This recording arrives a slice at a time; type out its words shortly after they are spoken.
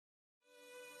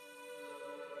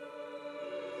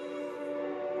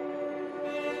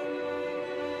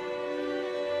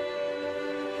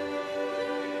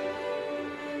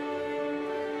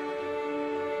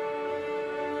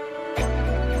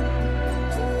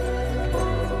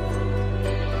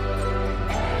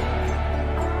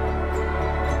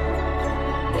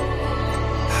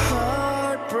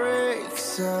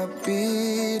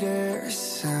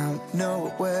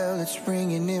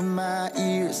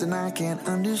I can't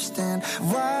understand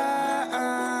why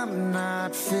I'm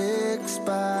not fixed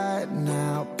by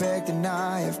now. Begged and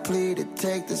I have pleaded,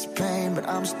 take this pain, but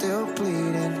I'm still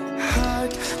bleeding.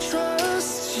 Heart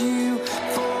trusts you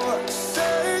for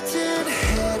certain.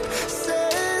 Head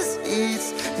says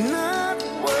it's not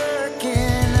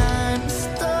working. I'm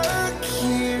stuck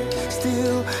here,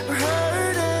 still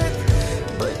hurting,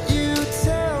 but you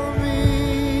tell me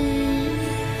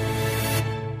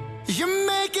you're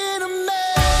making a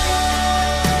masterpiece.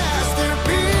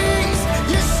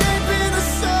 You're shaping the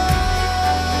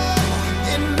soul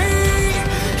in me.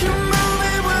 You're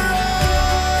moving where I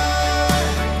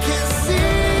can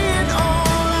see, and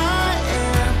all I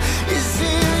am is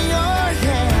in your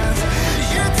hands.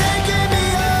 You're taking me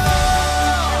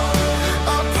all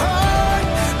apart,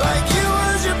 like you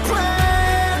was your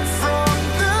plan from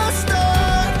the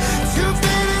start, to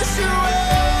finish your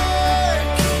work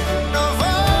of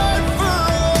art for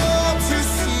all to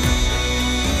see.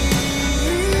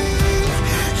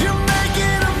 You're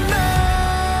making a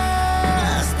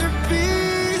masterpiece.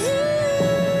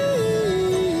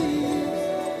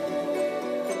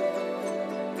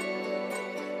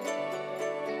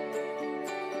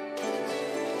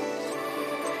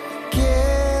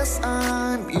 Guess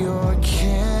I'm your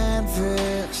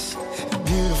canvas,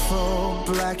 beautiful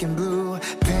black and blue,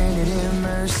 painted in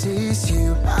mercy's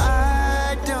hue.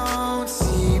 I don't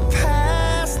see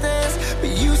past this, but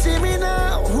you see me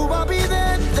now. Who I'll be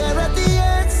then, there at the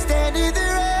end, standing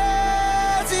there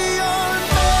as your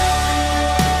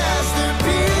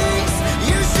masterpiece.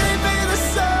 You're shaping the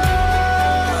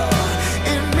soul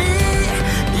in me.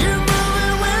 You're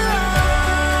moving where I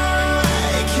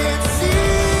can't see,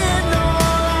 and all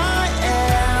I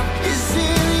am is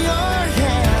in your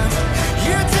hands.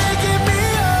 You're taking me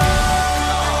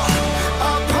all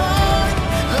apart,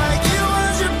 like you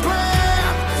was your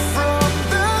plan from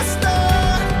the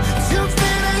start, to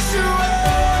finish your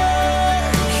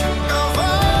work of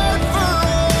art for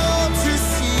all to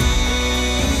see.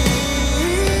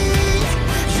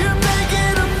 You're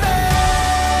making a masterpiece.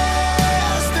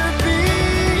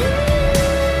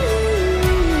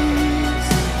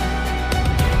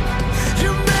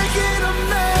 You're making a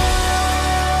masterpiece.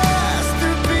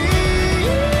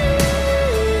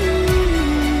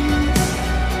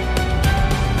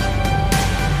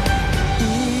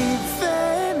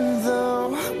 Even though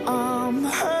I'm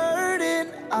hurting,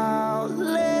 I'll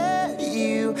let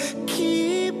you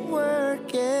keep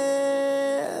working.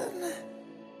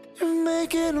 You're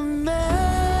making a masterpiece.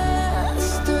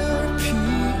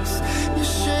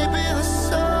 You're shaping the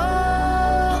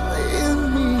soul in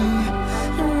me.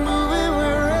 You're moving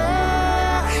where I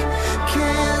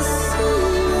can't see,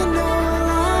 and all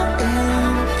I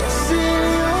am is in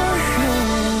your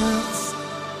hands.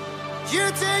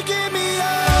 You're taking me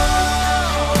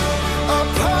all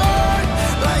apart,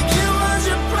 like you was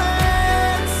your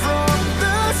plan from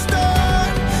the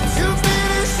start, to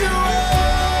finish your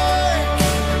work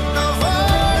of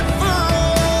art for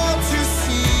all to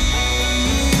see.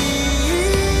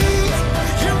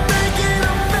 You're making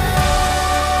a masterpiece.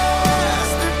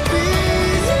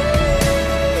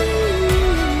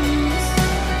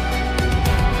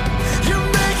 You're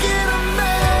making a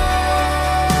masterpiece.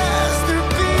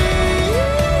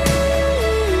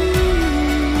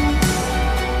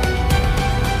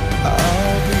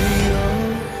 I'll be your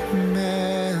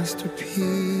masterpiece.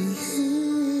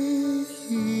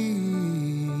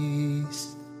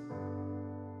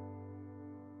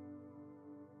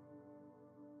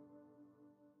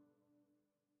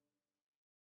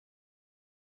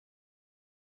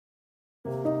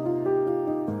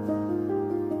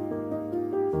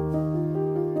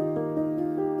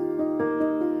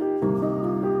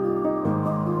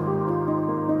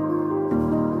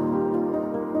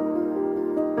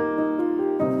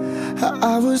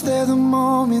 I was there the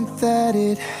moment that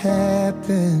it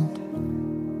happened,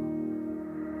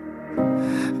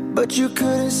 but you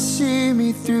couldn't see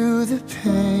me through the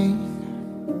pain.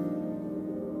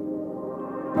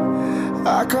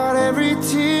 I caught every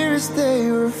tear as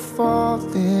they were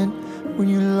falling when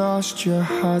you lost your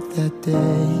heart that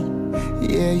day.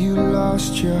 Yeah, you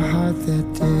lost your heart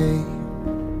that day.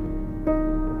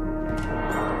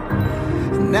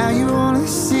 Now you only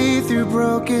see through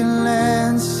broken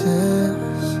lenses,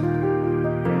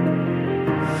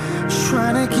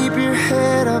 trying to keep your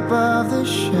head above the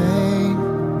shame.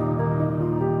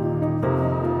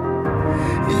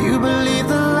 You believe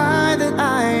the lie that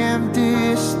I am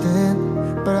distant,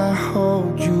 but I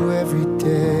hold you every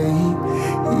day.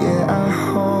 Yeah, I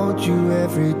hold you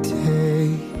every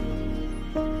day.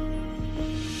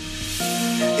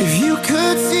 If you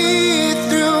could see it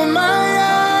through my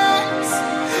eyes,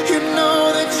 you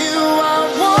know that you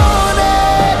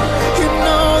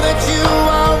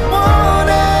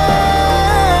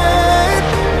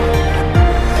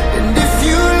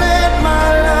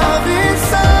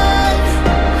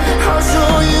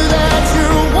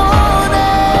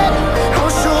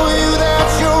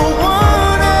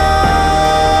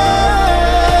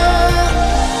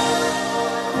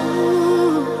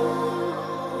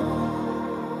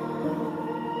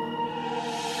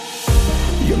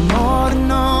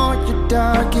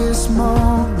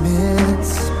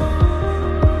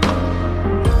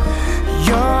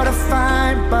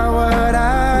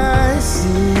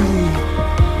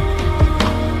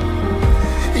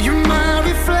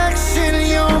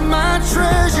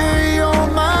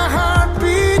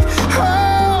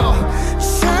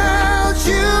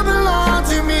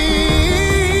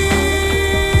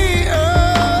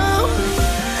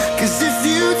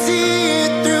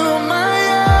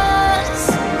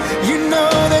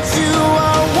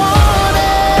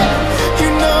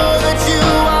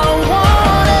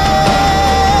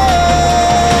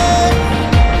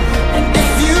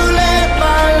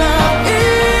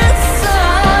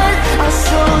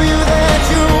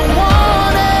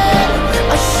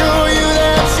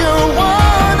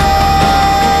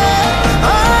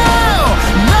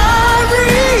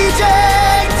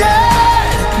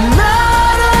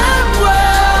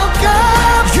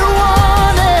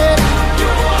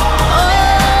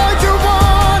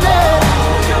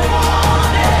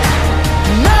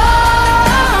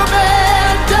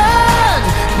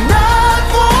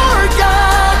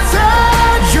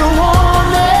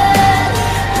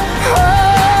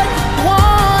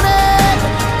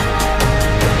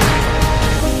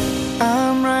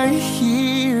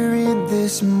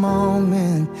this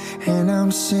moment, and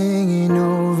I'm singing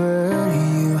over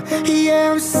you.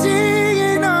 Yeah, I'm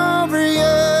singing over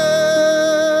you.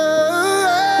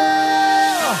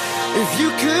 If you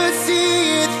could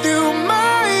see it through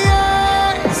my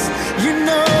eyes, you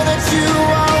know that you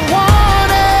are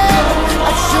wanted.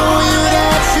 I'd show you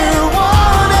that you're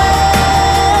wanted.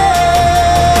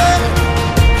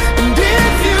 And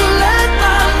if you let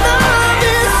my love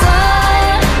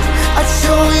inside, I'd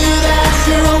show you that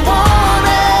you're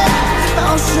wanted.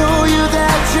 I'll show you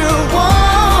that you're wanted.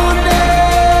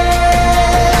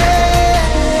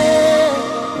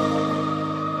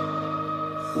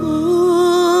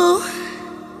 Ooh.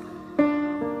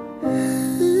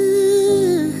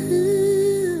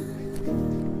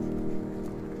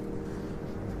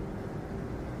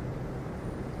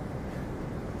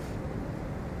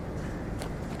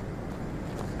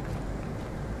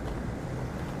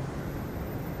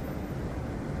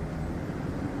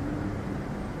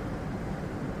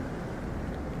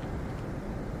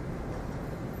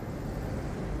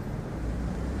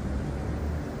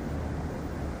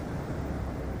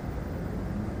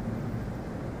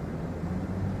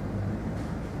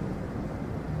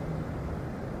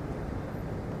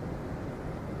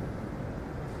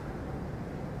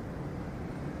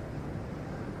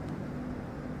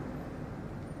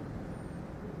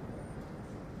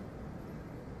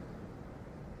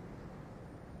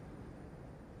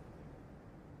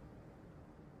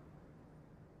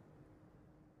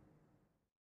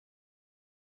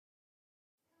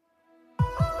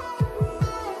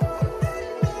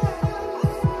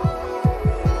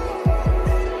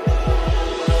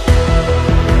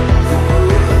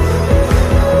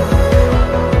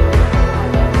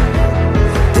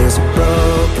 There's a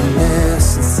brokenness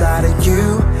inside of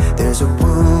you. There's a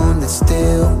wound that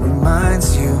still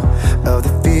reminds you of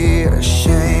the fear,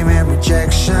 shame, and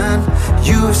rejection.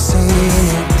 You have seen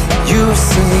it, you have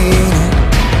seen it.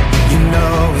 You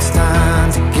know it's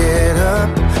time to get up,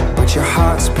 but your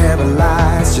heart's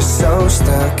paralyzed, you're so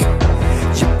stuck.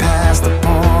 You're past the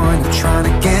point of trying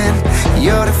again.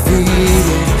 You're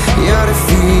defeated, you're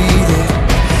defeated.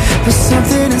 There's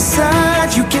something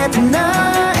inside you can't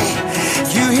deny.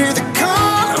 You hear the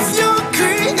call of your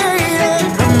creator.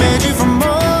 I made you for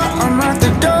more, unlock the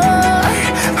door.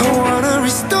 I wanna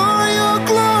restore your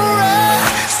glory.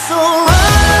 So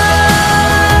rise,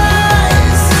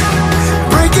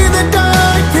 breaking the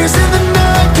dark, piercing the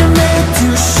night. You're made to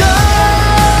shine.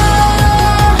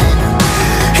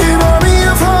 An army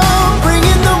of hope,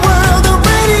 bringing the world a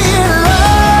radiant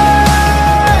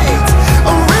light,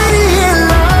 a radiant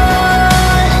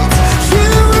light. You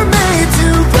were made to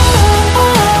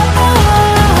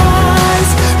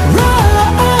rise,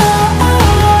 rise.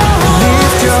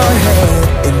 Lift your head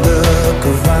and look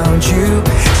around you.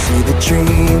 See the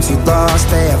dreams you lost,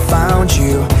 they have found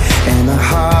you. And a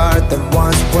heart that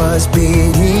once was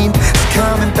beating is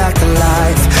coming back to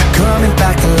life, coming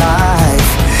back to life.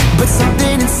 But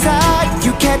something inside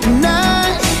you can't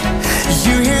deny.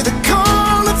 You hear the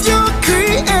call of your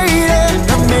creator.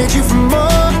 I made you for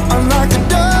more, unlock the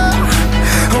door.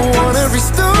 I wanna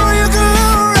restore your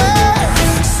glory.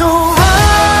 So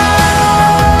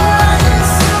rise,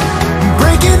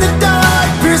 breaking the dark,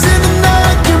 piercing the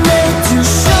night. You're made to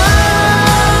shine.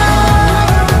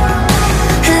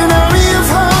 An army of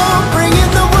hope,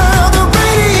 bringing the world a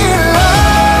radiant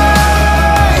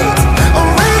light, a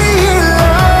radiant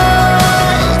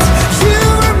light. You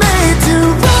were made to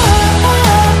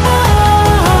rise,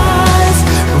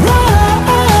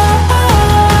 rise.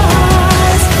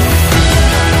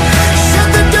 Shut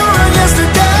the door on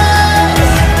yesterday.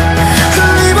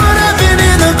 Leave what happened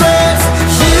in the grave.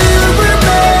 You were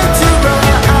made to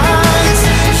rise.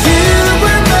 You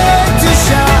were made to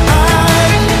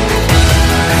shine.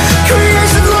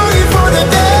 Creation's longing for the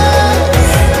day,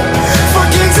 for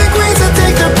kings and queens to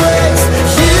take their place.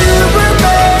 You were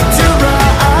made to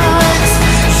rise.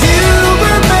 You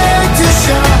were made to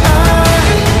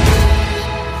shine.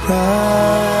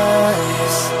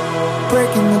 Rise,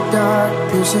 breaking the dark,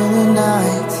 piercing the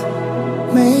night.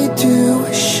 Made to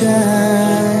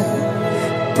shine,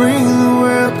 bring the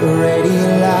world a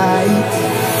radiant light.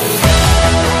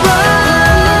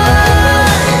 Rise,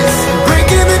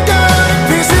 breaking the dark,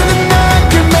 piercing the night.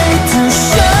 You're made to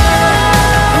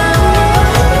shine.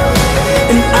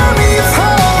 An army of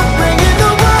hope, bringing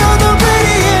the world a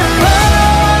radiant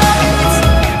light,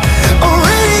 a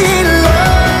radiant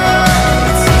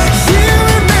light. You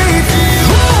were made to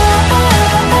rise,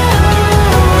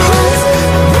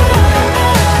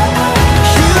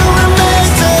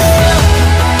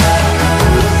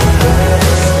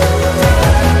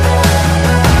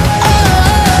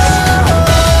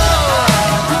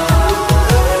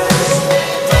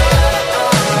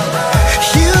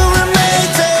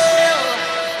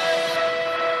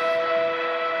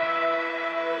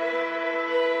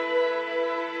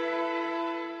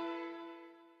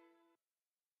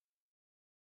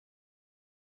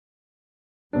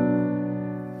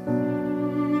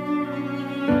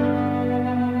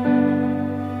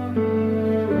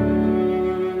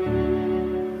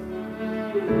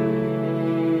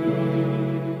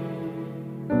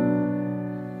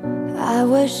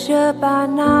 was sure by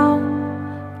now,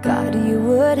 God, you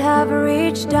would have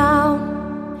reached down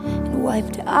and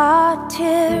wiped our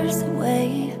tears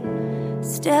away,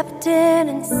 stepped in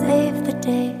and saved the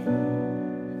day.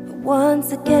 But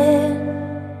once again,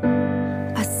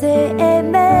 I say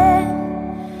amen,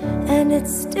 and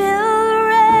it's still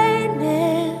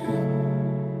raining.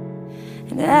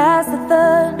 And as the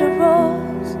thunder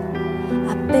rolls,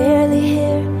 I barely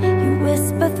hear you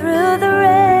whisper through the rain,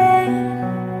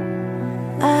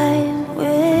 I'm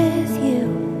with you.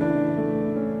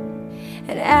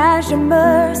 And as your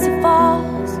mercy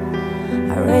falls,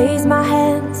 I raise my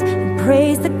hands and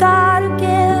praise the God who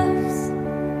gives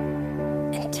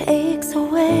and takes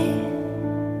away.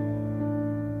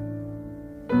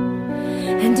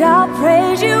 And I'll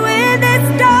praise you in this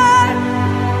dark,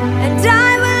 and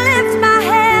I will lift my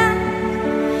hand,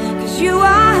 'cause you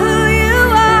are who you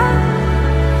are,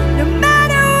 no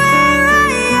matter where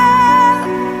I am.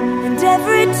 And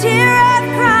every tear I've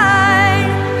cried,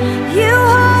 you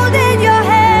hold in your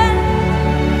hand.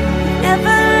 You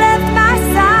never left my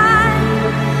side,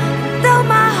 though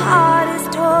my heart is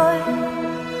torn.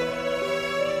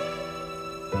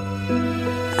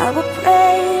 I will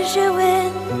praise you in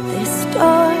this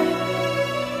storm.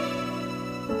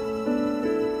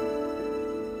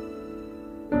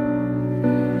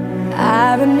 I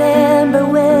remember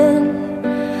when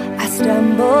I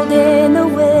stumbled in the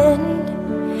wind.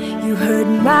 You heard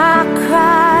my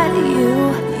cry,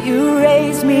 you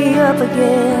raised me up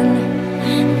again.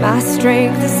 My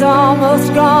strength is almost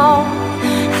gone.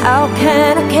 How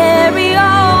can I carry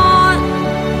on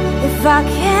if I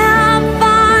can't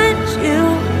find you?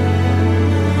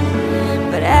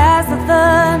 But as the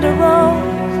thunder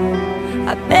rolls,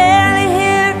 I barely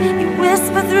hear you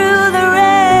whisper through the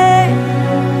rain,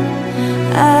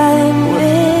 I'm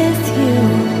with you.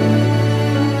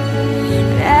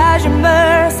 And as your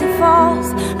mercy falls,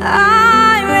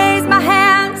 I raise my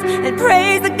hands and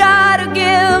praise the God who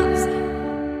gives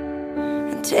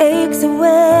and takes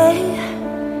away.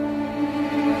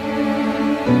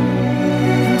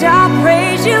 And I'll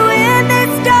praise you in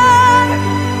this dark,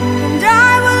 and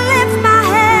I will lift my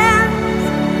hands,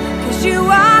 'cause you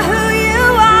are who you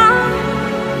are,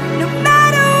 no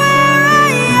matter where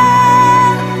I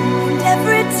am. And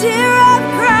every tear I've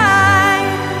cried,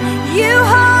 you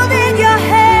hold in your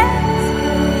hands.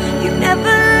 You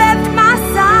never left my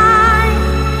side,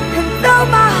 and though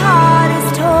my heart is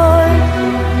torn,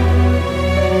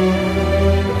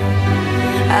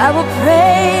 I will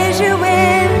praise you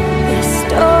in this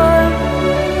storm.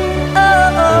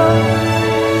 Oh, oh.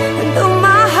 And though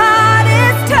my heart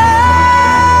is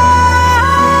torn,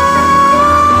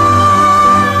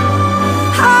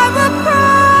 I will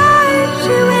praise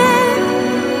you in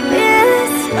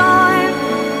this storm.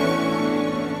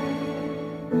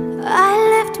 I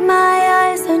lift my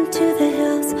eyes unto the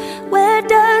hills. Where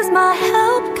does my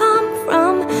help come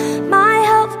from? My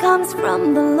help comes from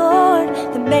the Lord,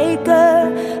 the maker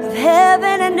of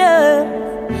heaven and earth.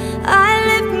 I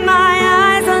lift my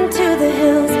eyes unto the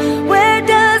hills. Where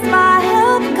does my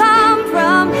help come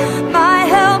from? My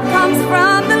help comes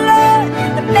from the Lord,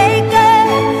 the maker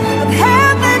of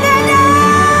heaven and earth.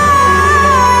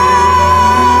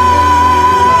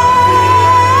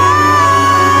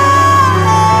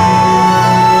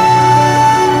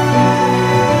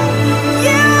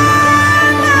 You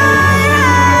are my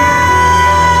help.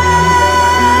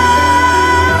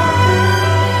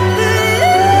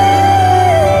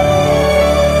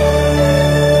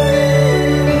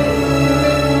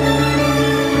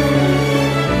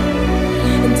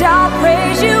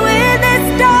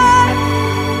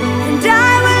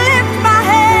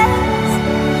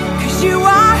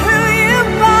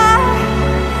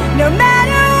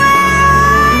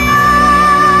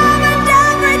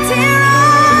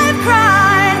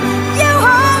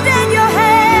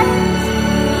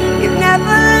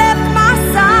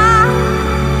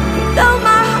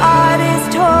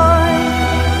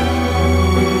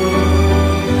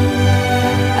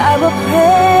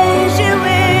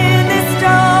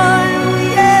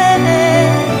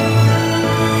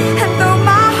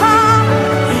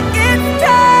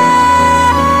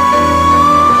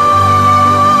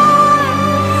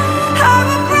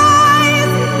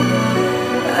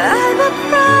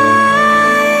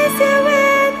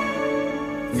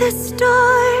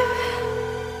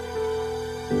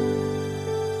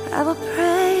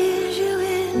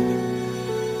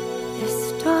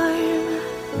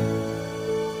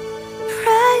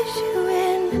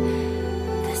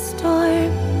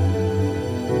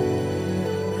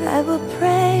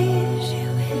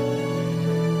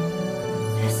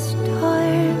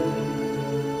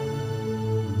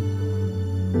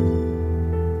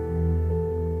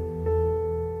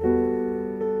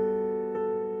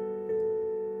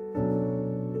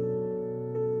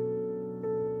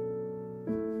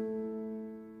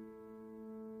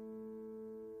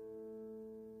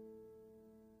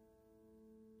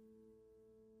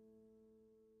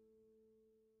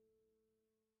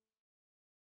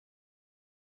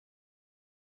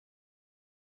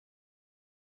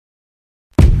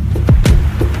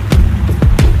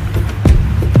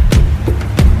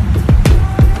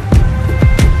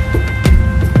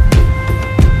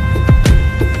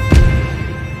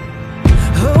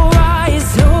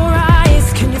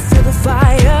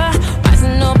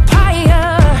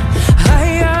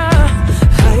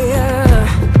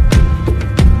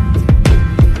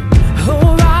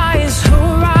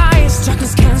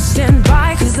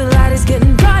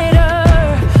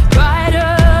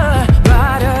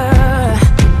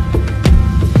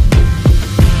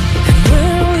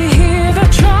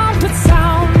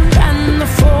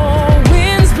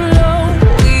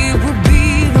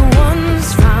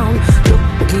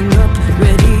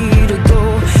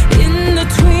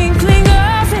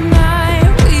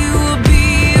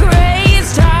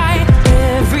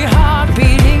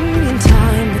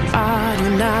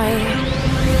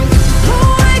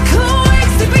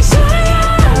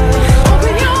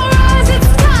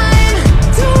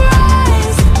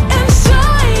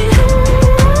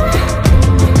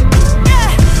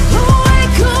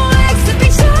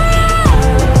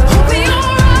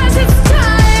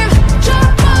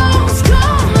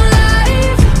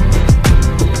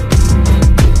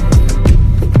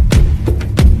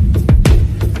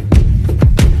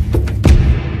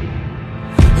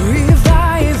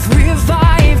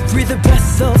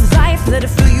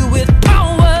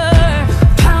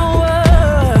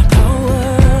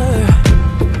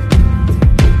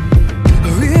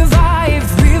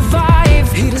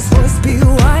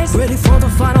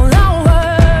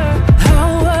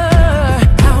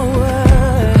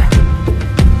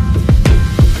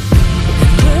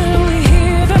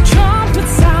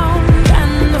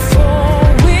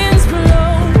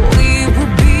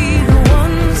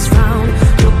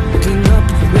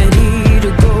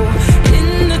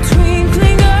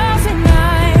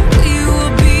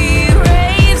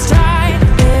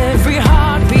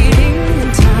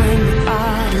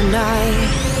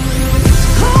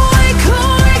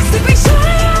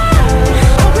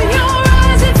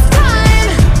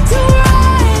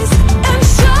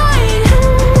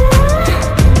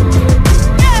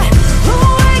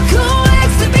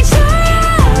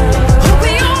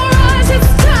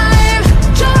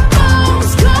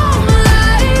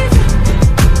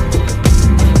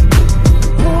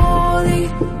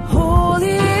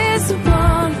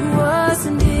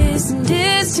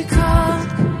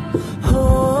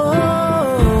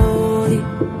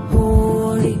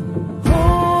 Holy,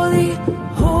 holy,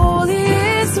 holy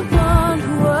is the one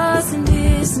who was and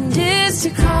is to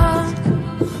come.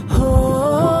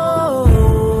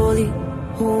 Holy,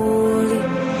 holy.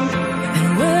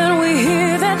 And when we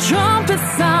hear that trumpet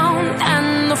sound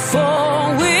and the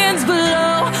four winds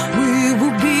blow, we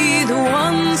will be the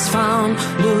ones found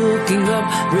looking up,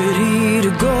 ready to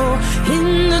go.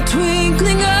 In the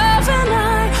twinkling of an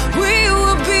eye, we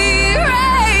will be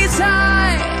raised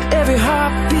high. Every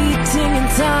heart beating in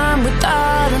time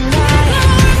without a lie.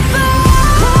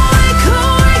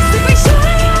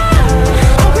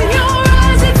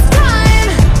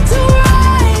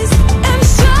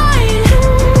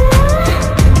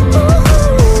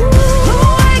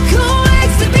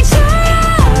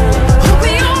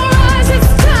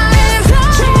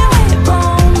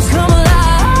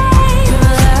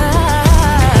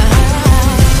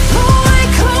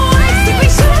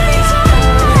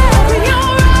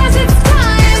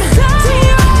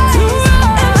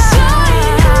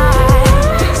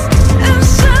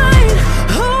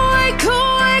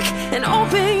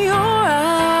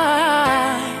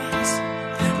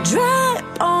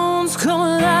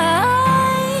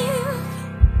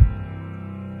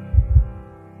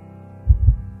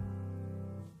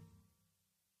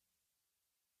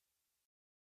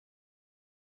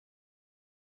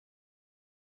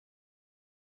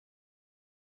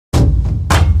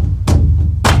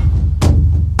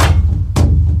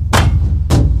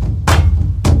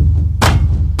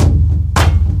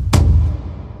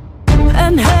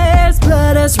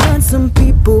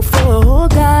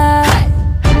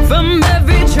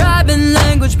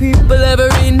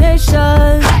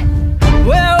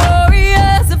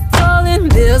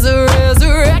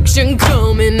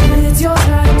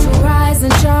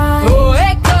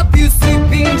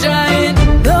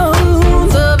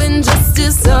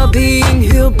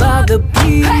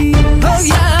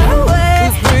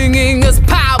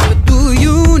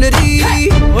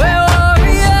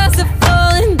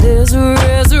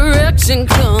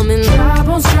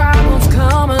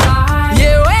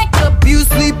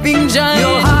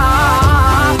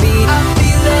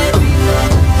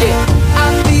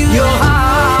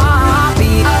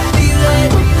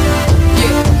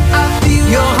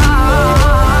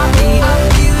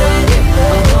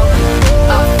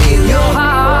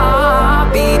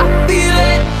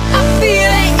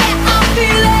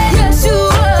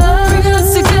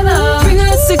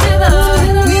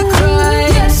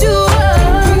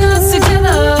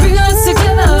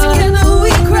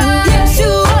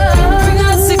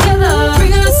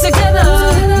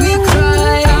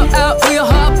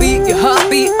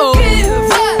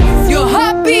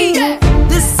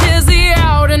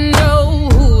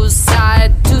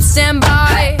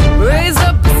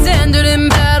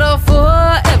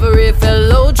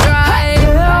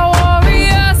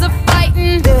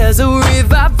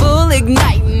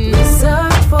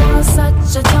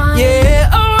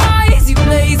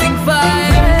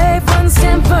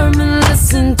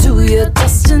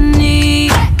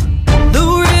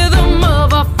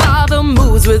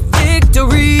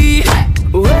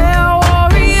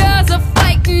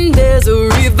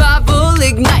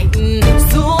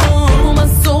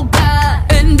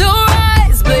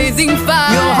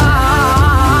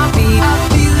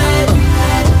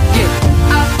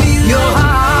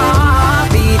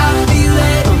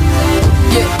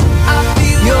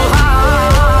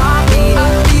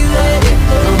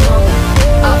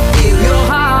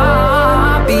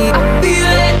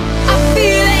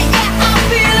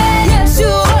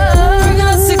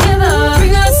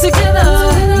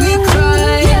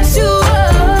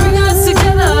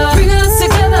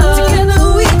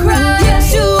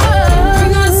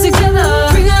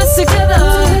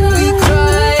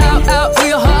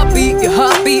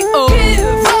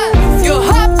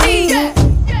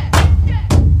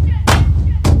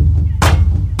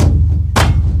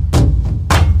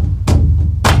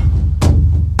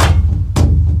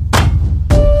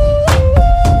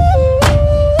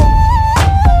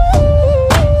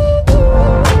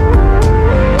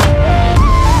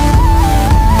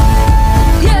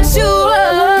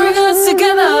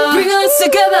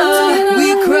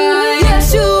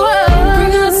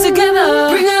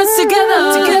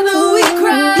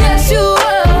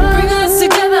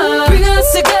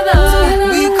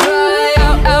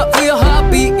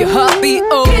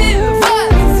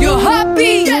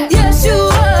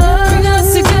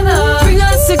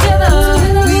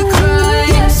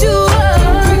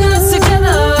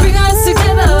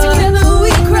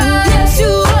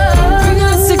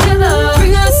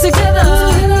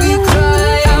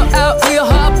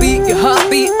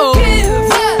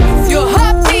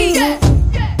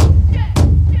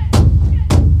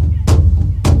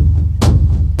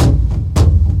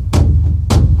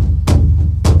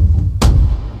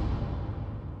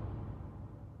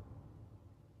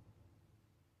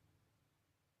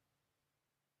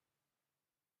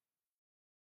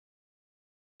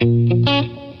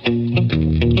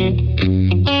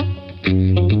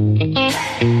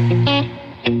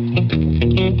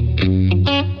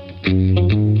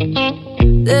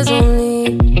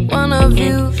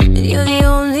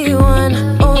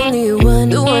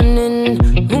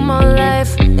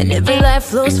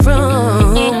 flows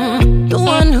from the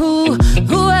one who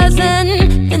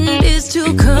hasn't and is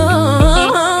to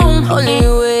come. Only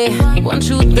way, one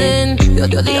truth, then you're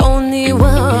the only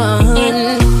one.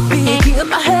 Be king of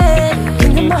my head,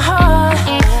 king of my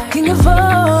heart, king of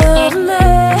all of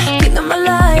me, king of my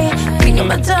light, king of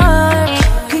my dark,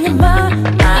 king of my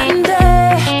night and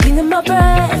day, king of my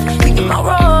breath, king of my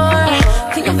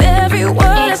roar, king of every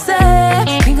word I say,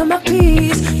 king of my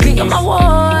peace, king of my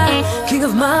war, king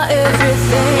of my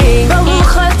everything.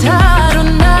 Baruch atah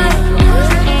Adonai,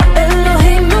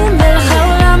 Eloheinu melech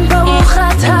haolam. Baruch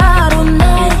atah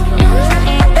Adonai,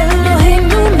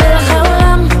 Eloheinu melech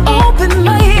haolam. Open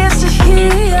my ears to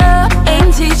hear and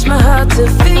teach my heart to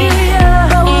fear.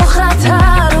 Baruch atah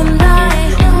Adonai,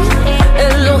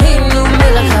 Eloheinu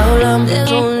melech haolam.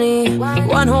 There's only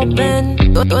one hope and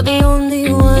you're the only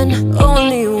one,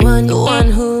 the one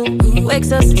who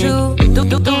wakes us to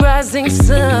the rising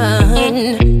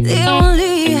sun. The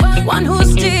only one who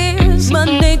steers my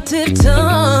native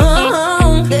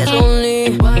tongue. There's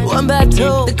only one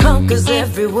battle that conquers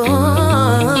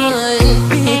everyone.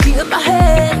 Be king of my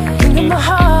head, king of my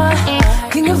heart,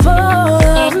 king of all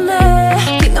of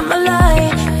me, king of my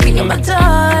light, king of my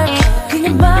dark, king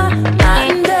of my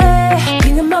night and day,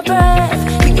 king of my breath,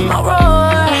 king of my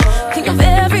roar, king of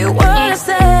every word I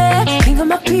say, king of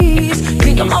my peace,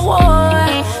 king of my war,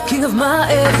 king of my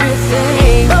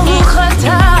everything. Baruch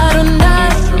atah Adonai,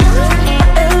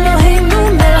 Eloheinu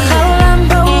melech haolam.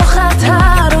 Baruch atah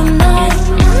Adonai,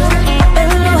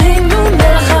 Eloheinu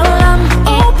melech haolam.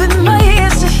 Open my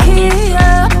ears to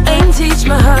hear and teach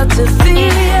my heart to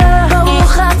fear.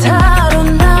 Baruch atah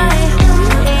Adonai,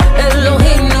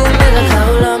 Eloheinu melech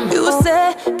haolam. You say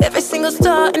every single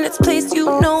star in its place, you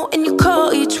know, and you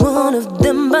call each one of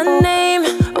them by name.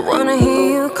 I wanna hear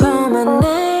you call my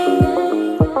name.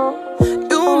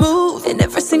 You move in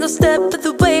every single step of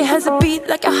the way, has a beat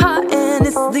like a heart, and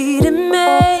it's leading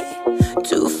me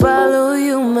to follow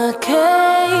you, my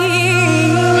king.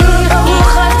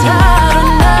 Baruch atah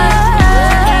Adonai,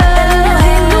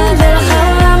 Eloheinu melech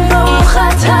haolam. Baruch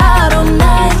atah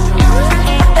Adonai,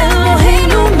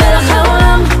 Eloheinu melech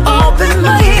haolam. Open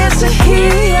my ears to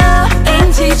hear and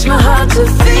teach my heart to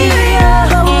fear.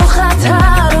 Baruch atah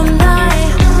Adonai,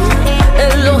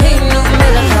 Eloheinu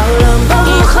melech haolam.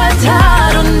 Baruch atah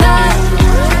Adonai,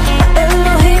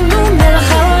 Eloheinu melech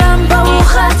haolam.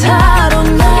 Baruch atah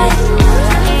Adonai,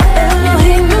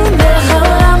 Eloheinu melech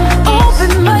haolam.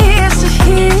 Open my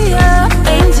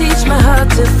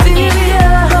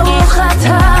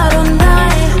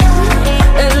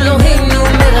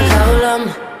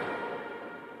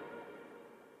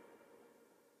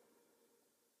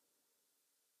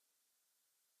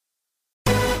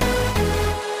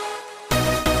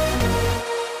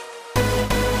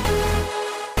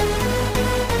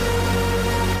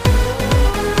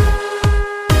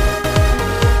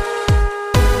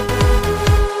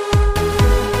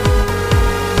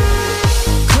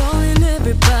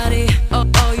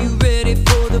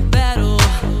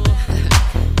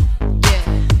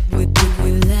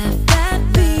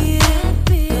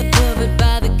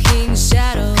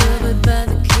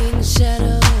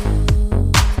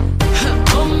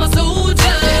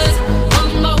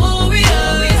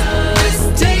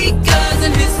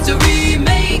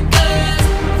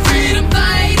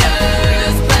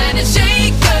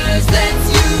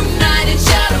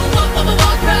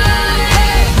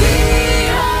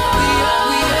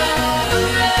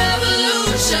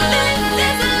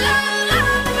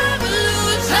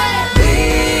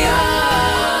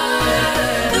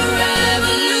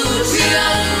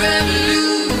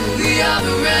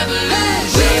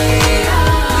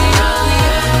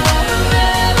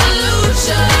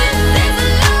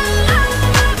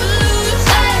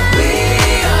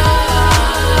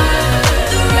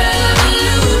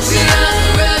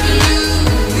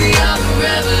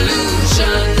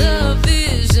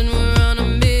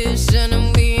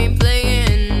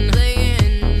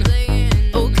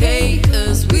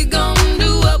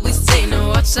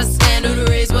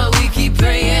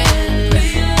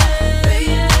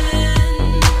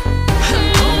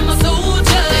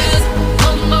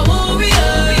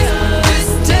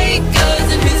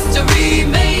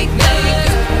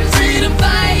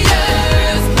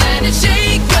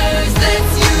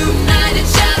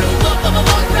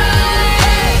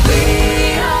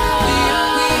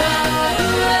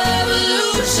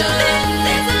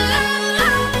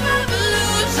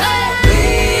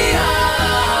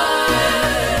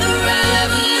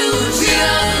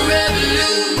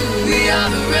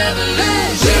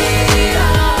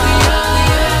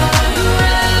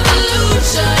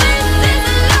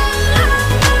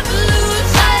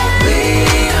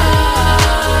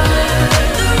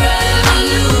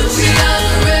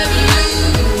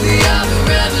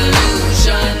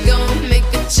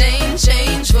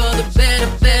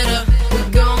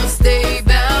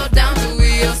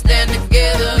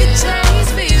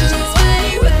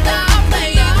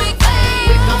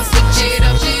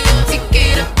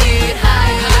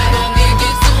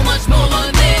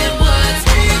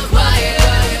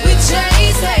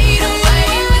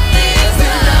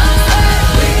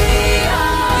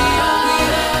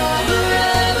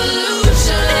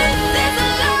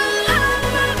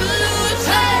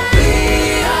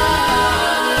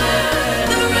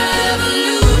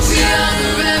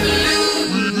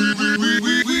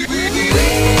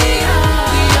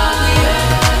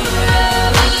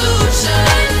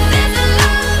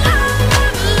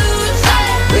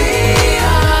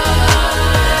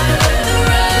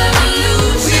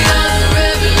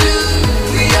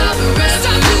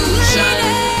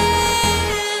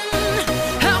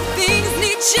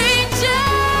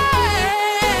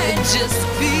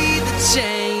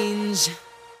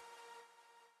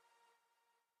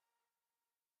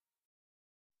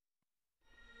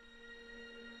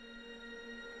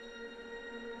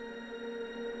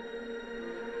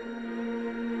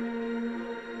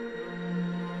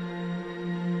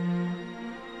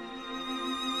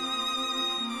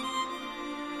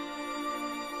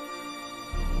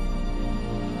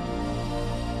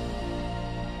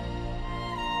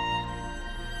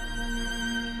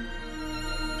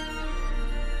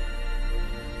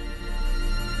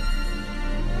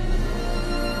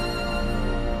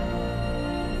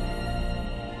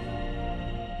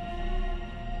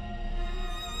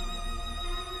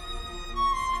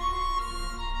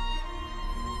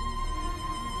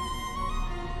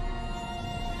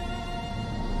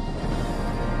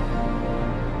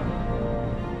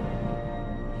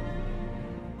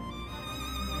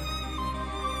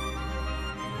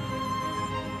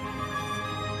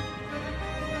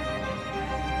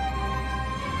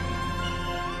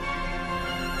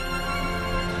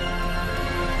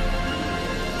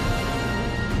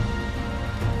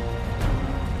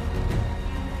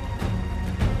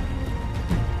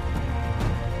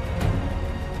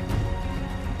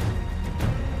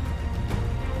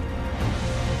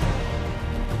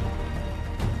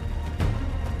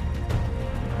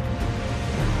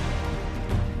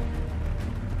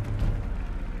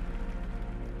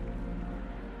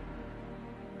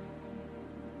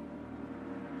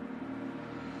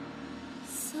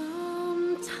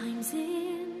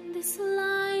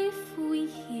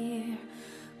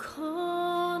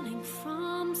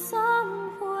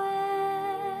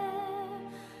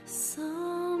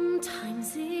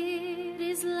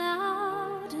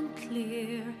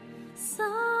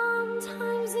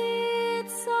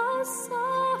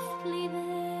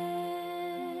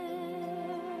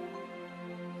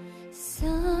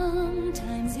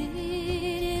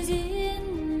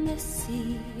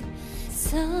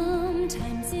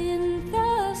Sometimes in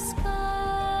the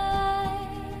sky,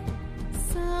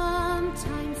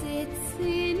 sometimes it's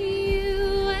in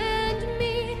you and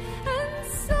me, and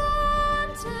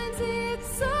sometimes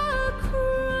it's a cry.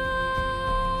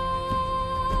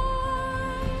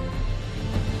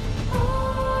 Open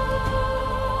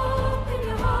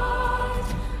your heart,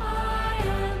 I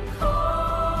am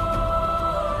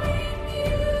calling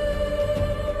you.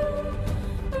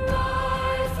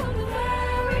 Right from the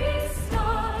very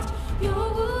start,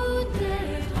 your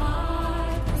wounded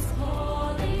heart was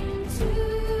calling too.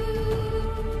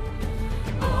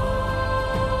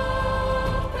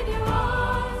 Open your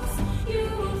arms, you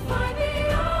will find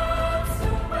the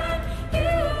answer when you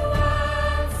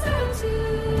answer to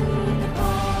the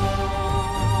call.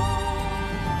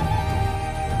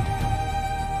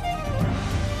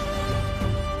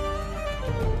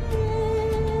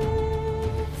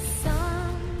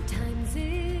 Sometimes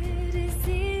it is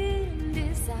in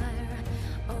desire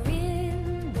or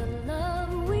in the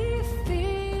love we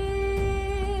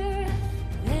fear.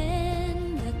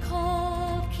 Then the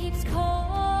call keeps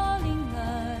calling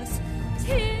us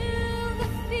till the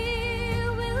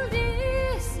fear will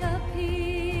disappear.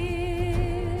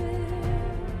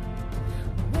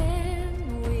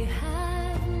 When we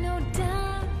have no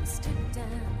dance to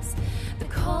dance, the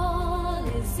call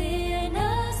is in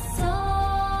a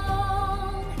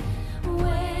song.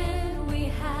 When we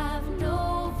have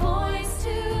no voice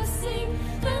to sing,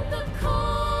 then the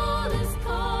call is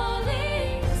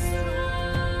calling strong.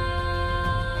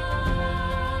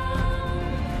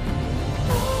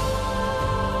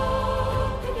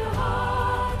 Open your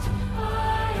heart,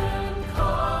 I am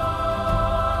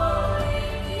calling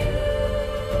you.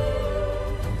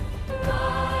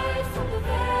 Right from the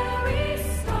very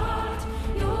start,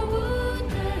 your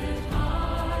wounded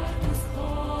heart was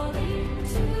calling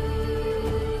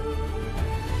too.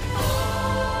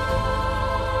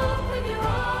 Open your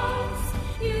arms,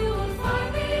 you will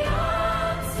find the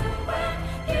answer when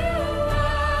you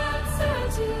answer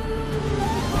to the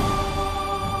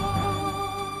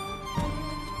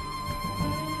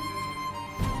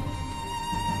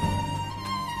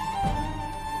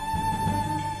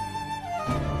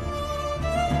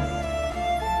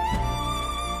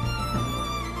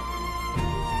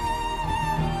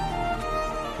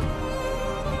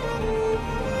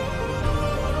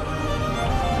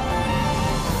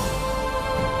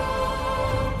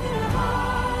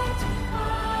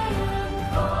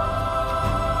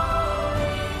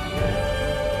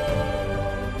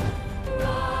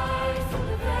Right from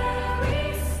the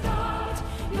very start,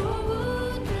 your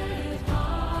wounded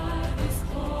heart was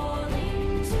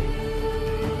calling too.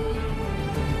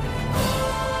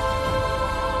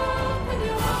 Open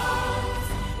your arms,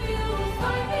 you will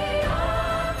find the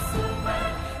answer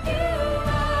when you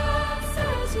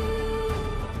answer to.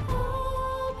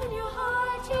 Open your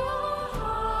heart,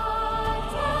 and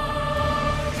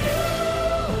you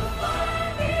will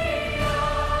find the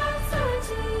answer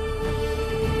to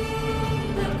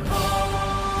the call.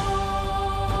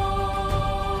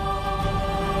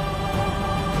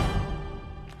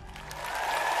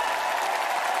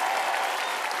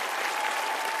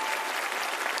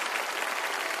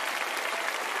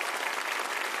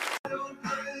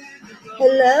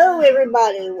 Hello,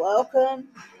 everybody. Welcome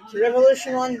to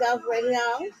Revolution One Dove Radio.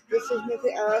 This is Nikki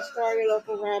Aristar, your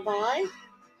local rabbi,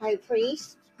 high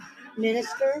priest,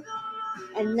 minister,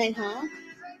 and Neha.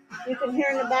 You can hear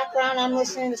in the background I'm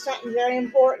listening to something very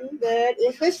important that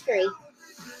is history.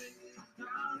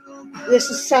 This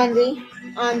is Sunday.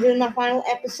 I'm doing my final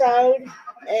episode,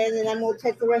 and then I'm going to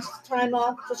take the rest of the time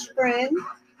off to spring.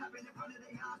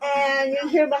 And you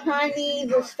hear behind me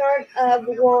the start of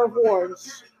the War of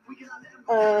Words.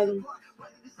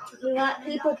 You got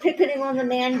people picketing on the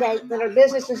mandate that are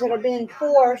businesses that are being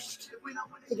forced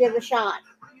to give a shot.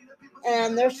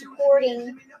 And they're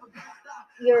supporting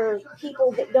your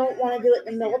people that don't want to do it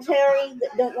in the military,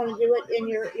 that don't want to do it in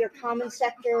your common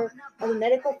sector of the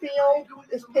medical field,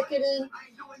 is picketing,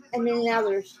 and many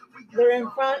others. They're in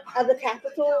front of the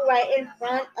Capitol, right in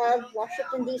front of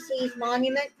Washington, D.C.'s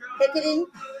monument, picketing,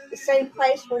 the same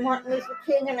place where Martin Luther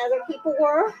King and other people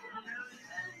were.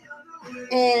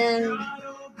 And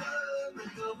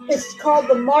it's called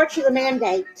the March of the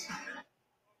Mandate.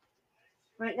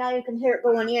 Right now you can hear it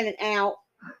going in and out.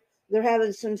 They're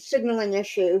having some signaling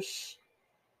issues.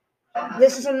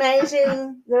 This is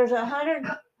amazing. There's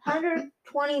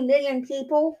 120 million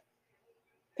people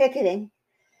picketing.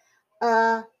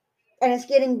 And it's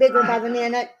getting bigger by the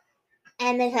minute.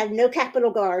 And they have no Capitol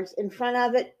guards in front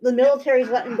of it. The military's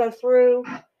letting them go through.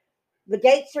 The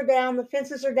gates are down, the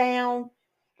fences are down,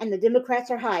 and the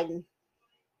Democrats are hiding.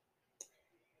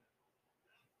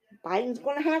 Biden's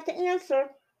going to have to answer.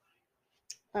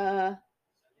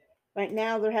 Right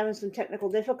now, they're having some technical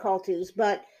difficulties,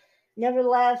 but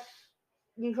nevertheless,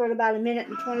 you've heard about a minute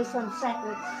and 20-some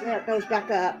seconds. There it goes back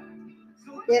up.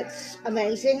 It's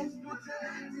amazing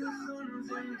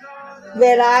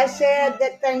that I said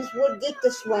that things would get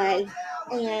this way,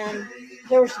 and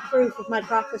here's the proof of my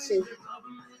prophecy.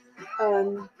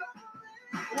 And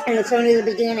it's only the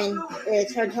beginning.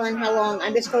 It's hard telling how long.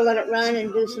 I'm just going to let it run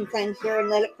and do some things here and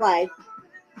let it play.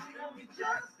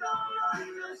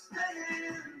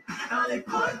 How they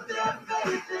put their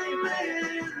faith in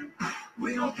man.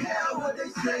 We don't care what they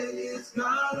say, it's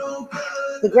God over.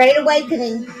 The Great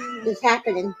Awakening is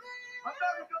happening. America,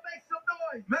 make some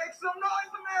noise! Make some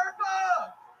noise,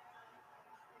 America!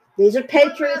 These are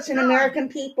patriots and American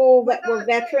people that were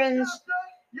veterans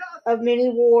of many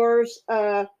wars,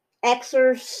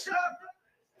 Xers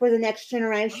for the next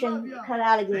generation. Cut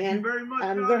out again.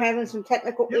 They're having some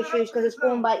technical issues because it's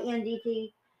going by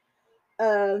NDT.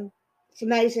 It's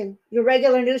amazing. Your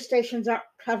regular news stations aren't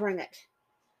covering it.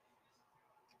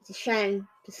 It's a shame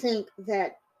to think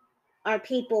that our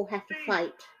people have to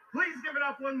fight. Please give it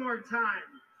up one more time.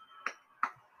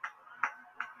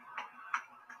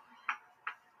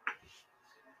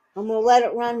 I'm going to let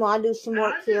it run while I do some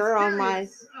work I'm here just on my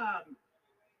curious,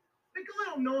 make a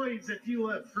little noise if you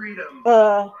love freedom.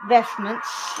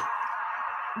 vestments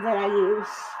that I use.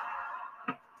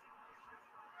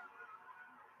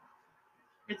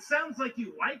 It sounds like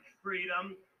you like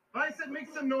freedom, but I said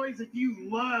make some noise if you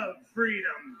love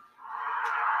freedom.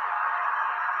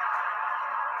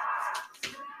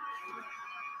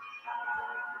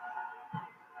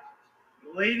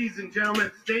 Ladies and gentlemen,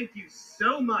 thank you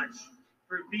so much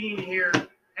for being here,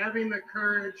 having the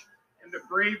courage and the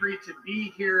bravery to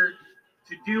be here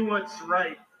to do what's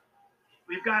right.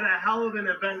 We've got a hell of an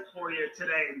event for you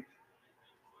today.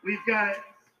 We've got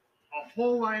a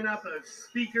whole lineup of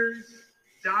speakers,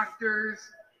 doctors,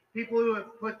 people who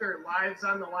have put their lives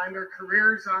on the line, their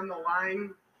careers on the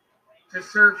line to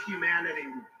serve humanity.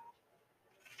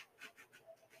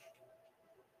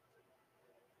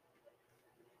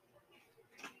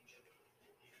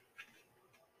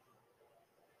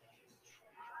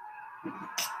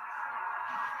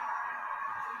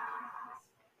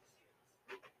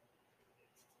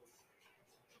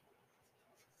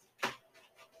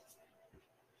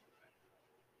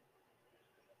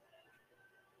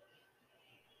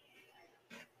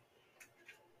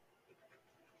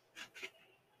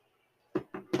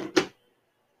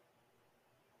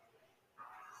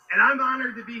 And I'm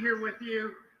honored to be here with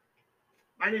you.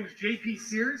 My name is JP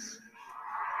Sears.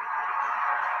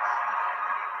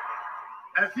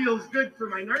 That feels good for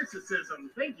my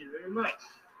narcissism. Thank you very much.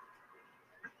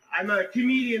 I'm a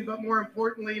comedian, but more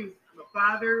importantly, I'm a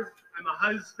father, I'm a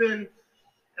husband,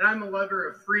 and I'm a lover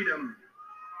of freedom.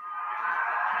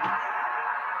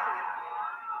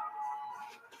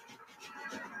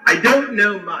 I don't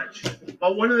know much,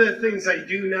 but one of the things I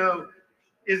do know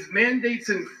is mandates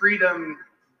and freedom,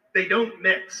 they don't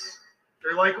mix.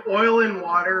 They're like oil and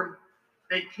water.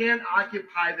 They can't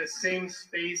occupy the same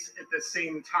space at the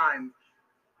same time.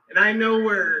 And I know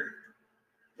we're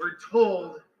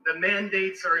told the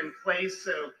mandates are in place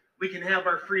so we can have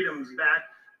our freedoms back.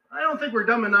 I don't think we're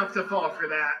dumb enough to fall for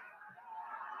that.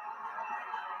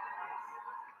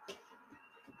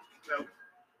 So,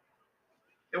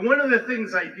 and one of the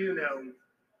things I do know,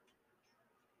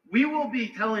 we will be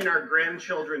telling our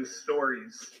grandchildren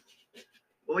stories.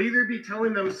 We'll either be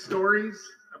telling them stories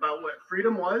about what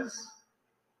freedom was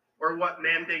or what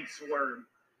mandates were.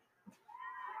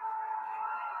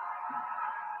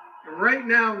 Right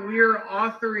now, we're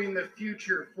authoring the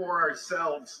future for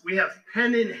ourselves. We have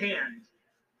pen in hand.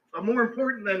 But more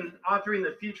important than authoring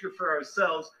the future for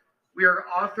ourselves, we are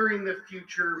authoring the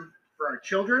future for our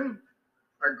children,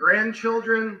 our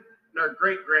grandchildren, and our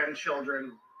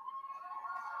great-grandchildren.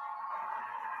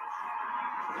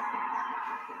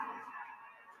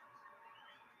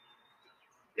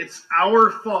 It's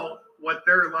our fault what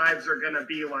their lives are going to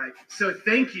be like. So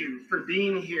thank you for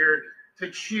being here to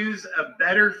choose a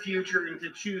better future and to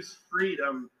choose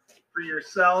freedom for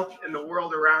yourself and the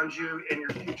world around you and your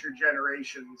future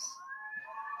generations.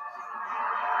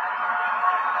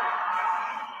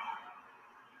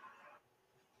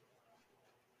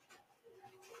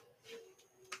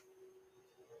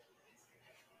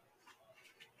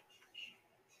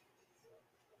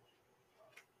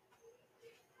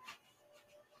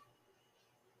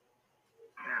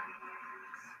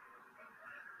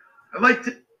 I'd like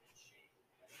to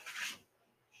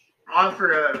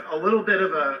offer a little bit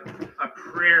of a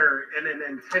prayer and an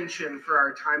intention for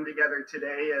our time together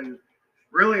today and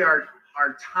really our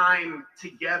our time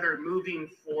together moving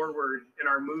forward in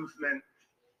our movement.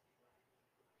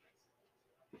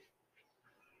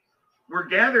 We're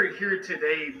gathered here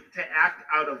today to act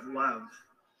out of love.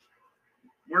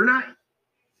 We're not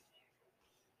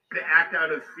to act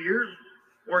out of fear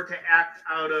or to act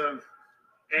out of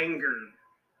anger.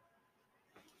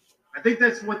 I think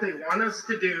that's what they want us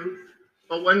to do,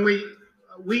 but when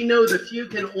we know the few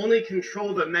can only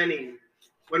control the many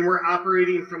when we're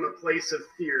operating from a place of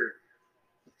fear.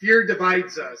 Fear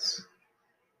divides us.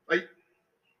 Like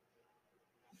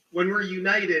when we're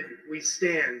united, we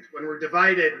stand. When we're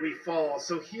divided, we fall.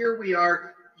 So here we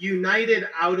are, united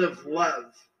out of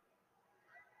love.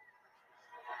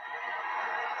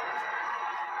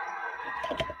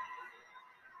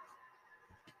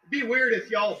 It'd be weird if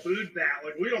y'all booed that.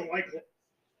 Like, we don't like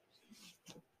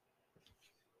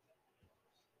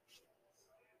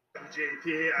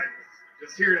JP. I'm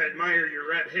just here to admire your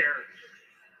red hair.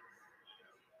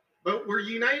 But we're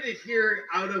united here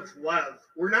out of love.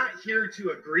 We're not here to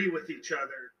agree with each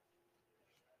other.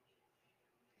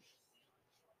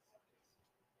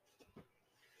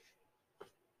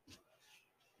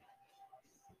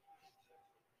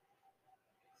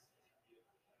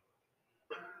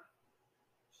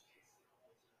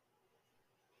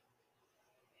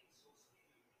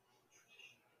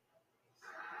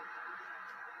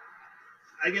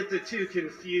 I get the two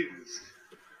confused.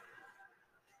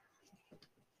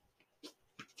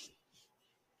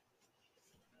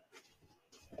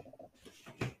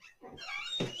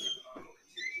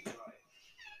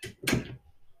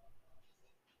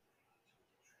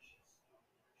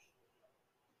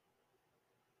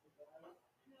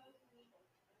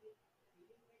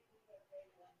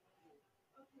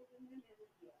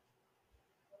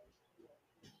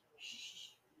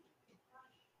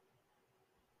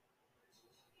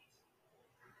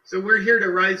 So we're here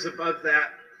to rise above that.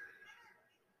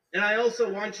 And I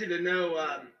also want you to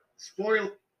know, spoiler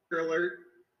alert,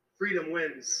 freedom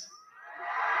wins.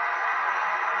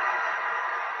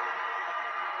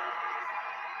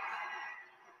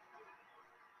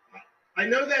 I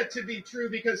know that to be true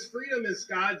because freedom is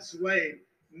God's way.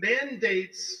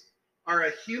 Mandates are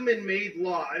a human-made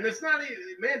law. And it's not,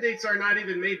 mandates are not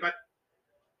even made by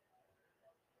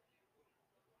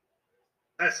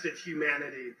the best of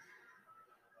humanity.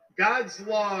 God's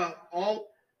law always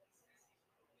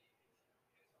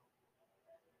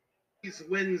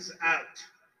wins out.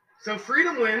 So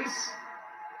freedom wins.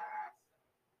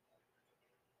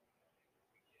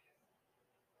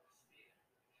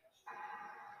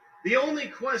 The only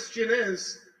question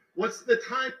is, what's the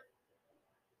timeline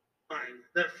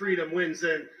that freedom wins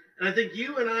in? And I think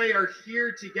you and I are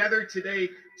here together today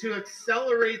to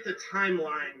accelerate the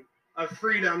timeline of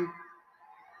freedom.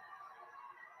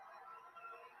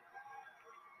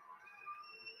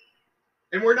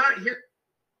 And we're not here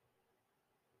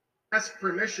to ask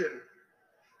permission.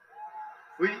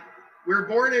 We're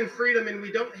born in freedom, and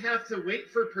we don't have to wait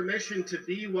for permission to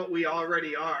be what we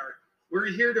already are. We're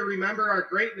here to remember our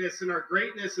greatness, and our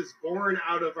greatness is born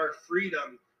out of our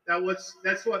freedom.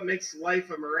 That's what makes life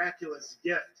a miraculous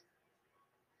gift.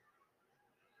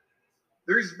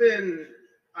 There's been,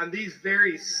 on these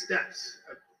very steps,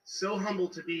 so humble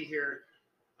to be here,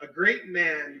 a great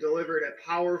man delivered a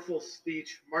powerful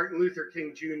speech, Martin Luther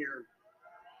King Jr.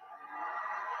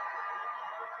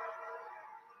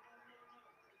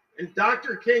 And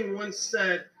Dr. King once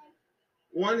said,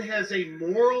 one has a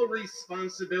moral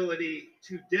responsibility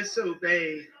to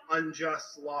disobey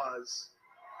unjust laws.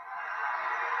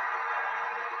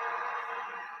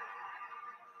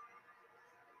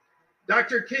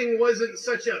 Dr. King wasn't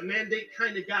such a mandate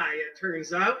kind of guy, it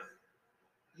turns out.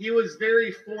 He was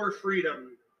very for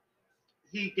freedom.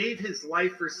 He gave his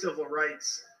life for civil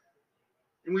rights,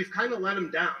 and we've kind of let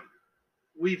him down.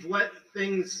 We've let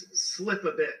things slip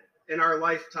a bit in our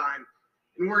lifetime.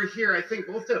 And we're here, I think,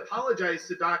 both to apologize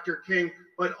to Dr. King,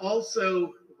 but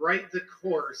also right the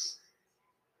course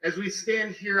as we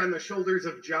stand here on the shoulders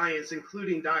of giants,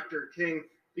 including Dr. King,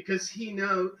 because he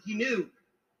knew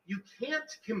you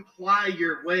can't comply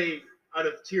your way out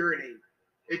of tyranny.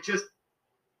 It just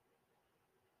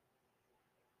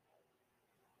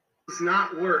does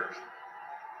not work.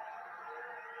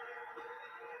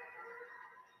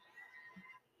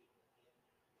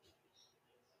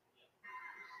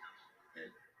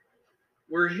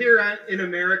 We're here in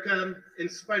America, in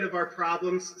spite of our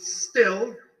problems,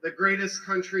 still the greatest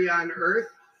country on earth,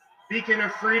 beacon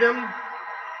of freedom.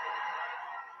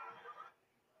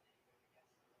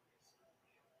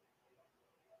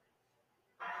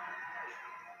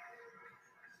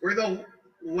 We're the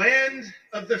land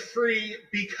of the free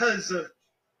because of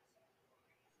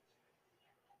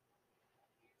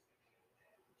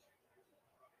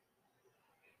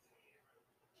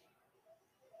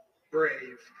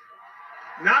brave.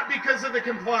 Not because of the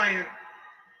compliant.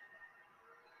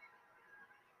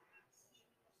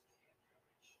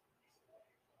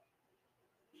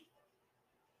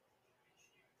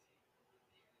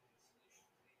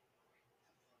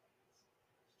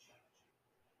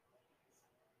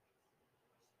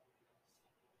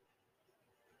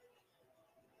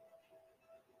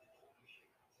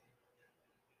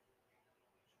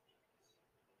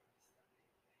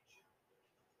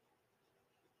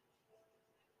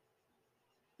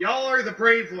 Y'all are the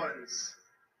brave ones.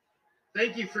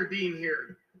 Thank you for being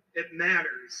here. It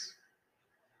matters.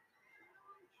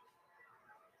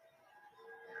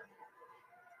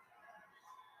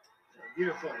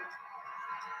 Beautiful.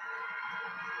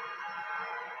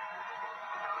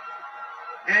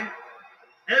 And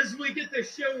as we get the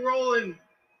show rolling,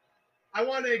 I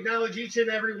want to acknowledge each and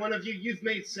every one of you. You've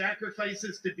made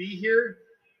sacrifices to be here.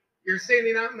 You're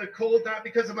standing out in the cold, not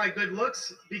because of my good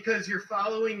looks, because you're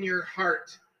following your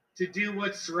heart to do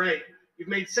what's right. You've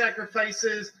made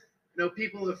sacrifices. You know,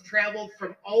 people have traveled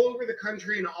from all over the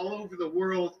country and all over the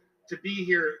world to be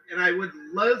here. And I would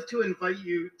love to invite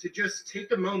you to just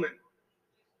take a moment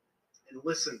and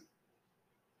listen.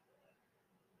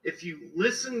 If you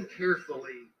listen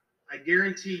carefully, I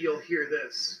guarantee you'll hear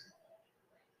this.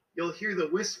 You'll hear the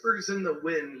whispers in the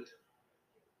wind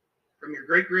from your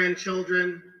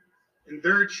great-grandchildren and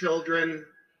their children.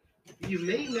 You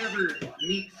may never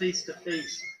meet face to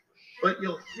face, but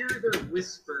you'll hear their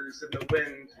whispers in the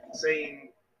wind saying,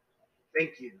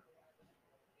 thank you.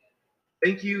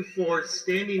 Thank you for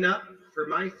standing up for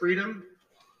my freedom.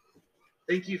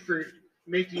 Thank you for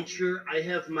making sure I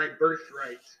have my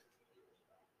birthright.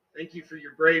 Thank you for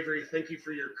your bravery. Thank you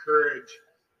for your courage.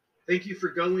 Thank you for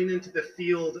going into the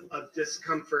field of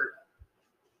discomfort.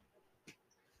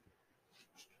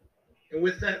 And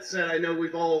with that said, I know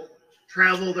we've all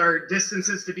traveled our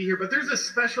distances to be here, but there's a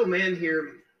special man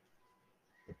here.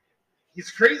 He's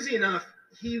crazy enough.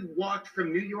 He walked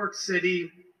from New York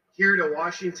City here to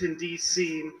Washington,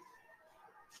 D.C.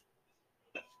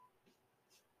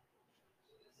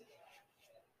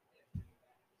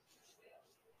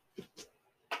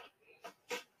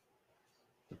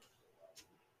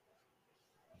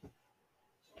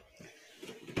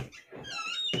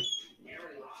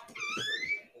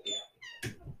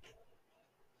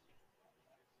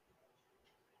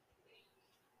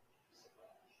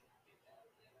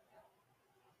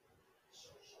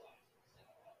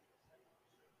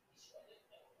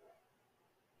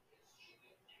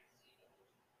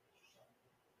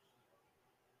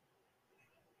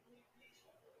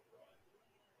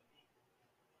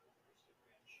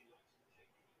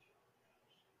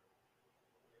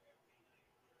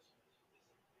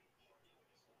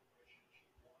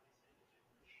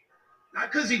 Not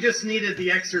because he just needed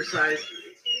the exercise,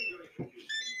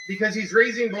 because he's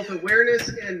raising both awareness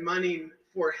and money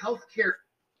for healthcare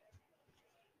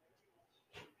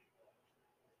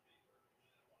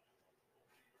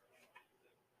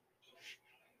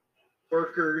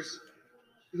workers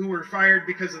who were fired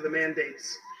because of the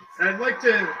mandates. And I'd like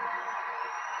to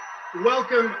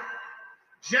welcome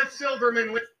Jeff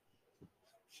Silverman.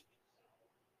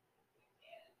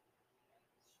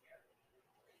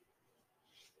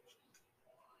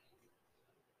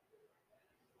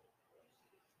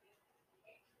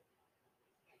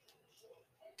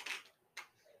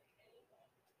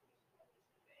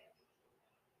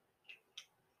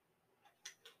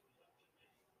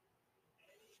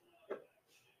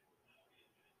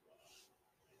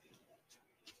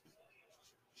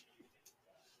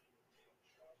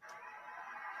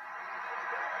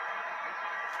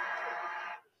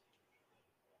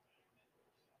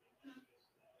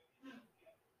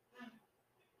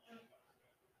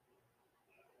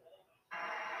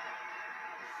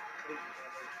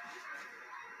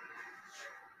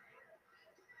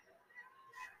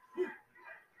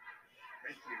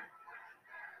 Thank you.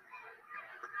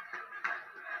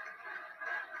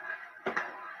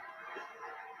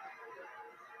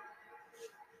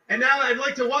 And now I'd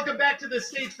like to welcome back to the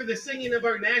stage for the singing of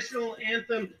our national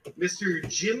anthem, Mr.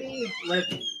 Jimmy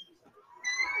Levy.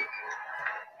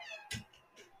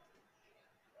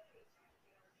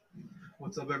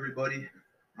 What's up, everybody?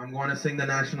 I'm going to sing the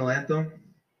national anthem.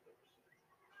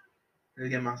 Gonna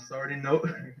get my starting note.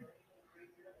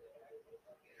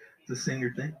 It's a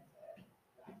singer thing.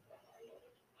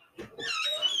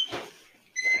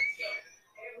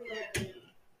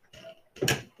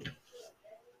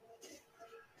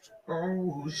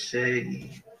 Oh,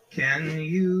 say, can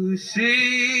you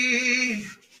see?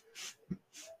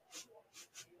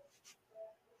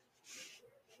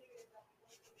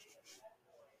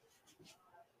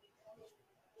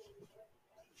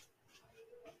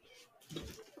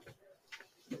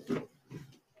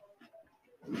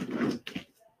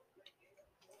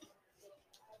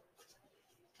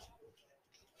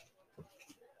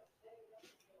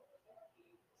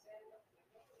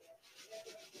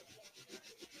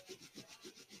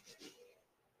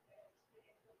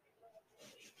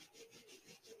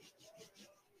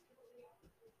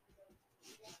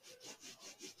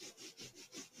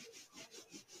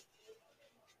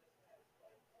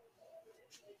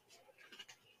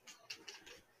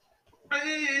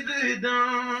 by the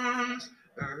dawn's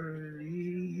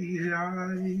early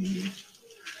light,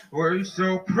 were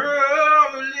so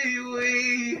proudly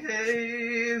we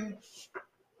hailed.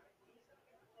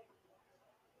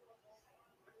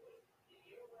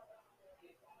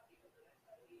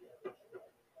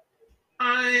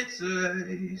 Night's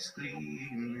lace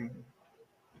gleaming,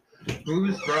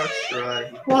 whose broad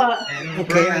stripes What? and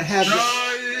Okay, I bright have it.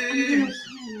 stars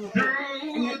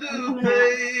through the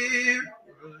pale.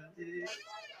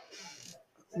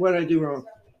 What did I do wrong?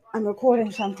 I'm recording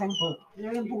something.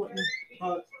 Very important.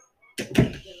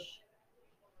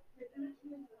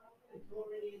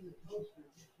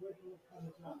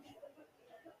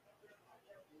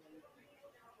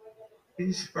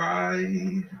 His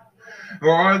fight,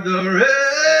 or the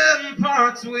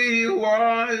ramparts we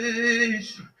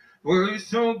watched were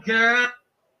so gallantly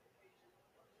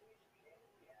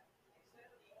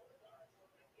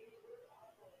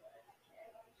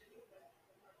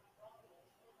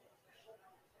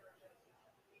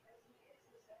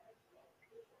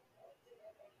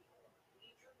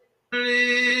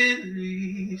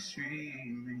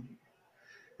streaming.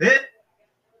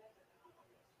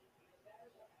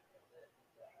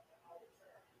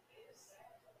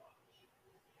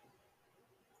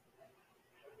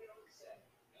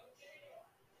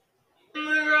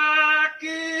 The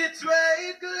rockets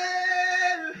red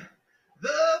glare,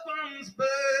 the bombs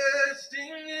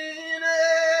bursting in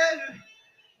air,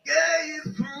 gave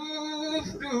proof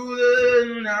through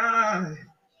the night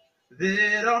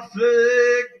that our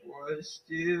flag was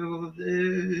still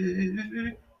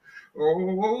there.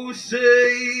 Oh,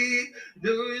 say,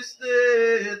 does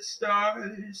that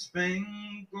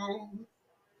star-spangled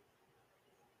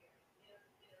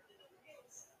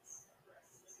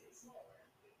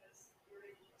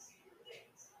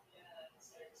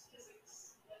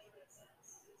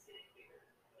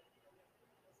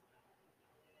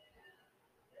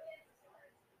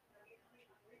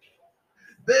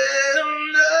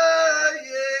banned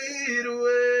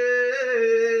way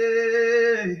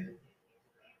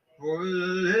for the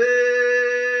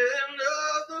land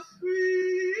of the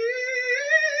free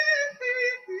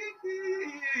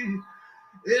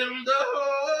in the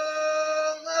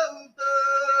home of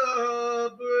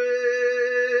the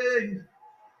brave.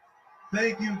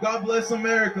 Thank you. God bless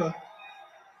America.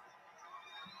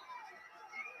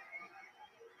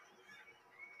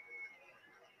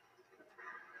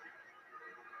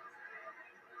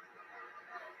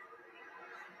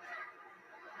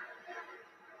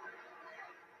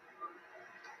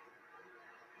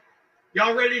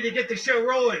 Y'all ready to get the show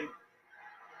rolling?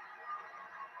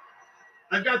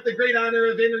 I've got the great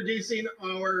honor of introducing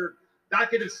our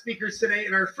docket of speakers today,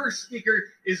 and our first speaker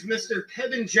is Mr.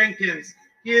 Kevin Jenkins.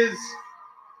 He's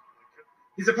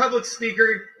a public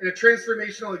speaker and a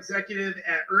transformational executive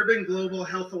at Urban Global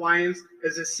Health Alliance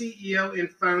as a CEO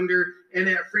and founder, and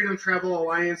at Freedom Travel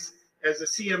Alliance as a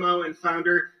CMO and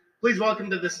founder. Please welcome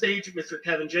to the stage Mr.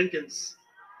 Kevin Jenkins.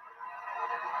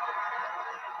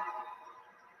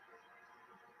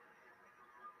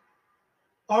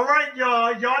 All right,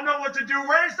 y'all. Y'all know what to do.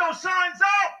 Raise those signs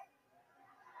up.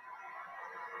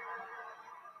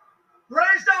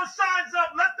 Raise those signs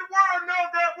up. Let the world know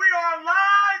that we are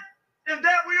alive and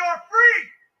that we are free.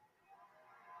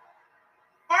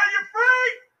 Are you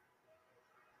free?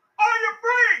 Are you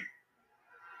free?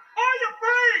 Are you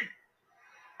free?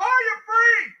 Are you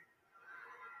free?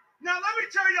 Now, let me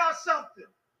tell y'all something.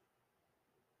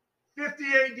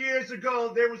 58 years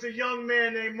ago, there was a young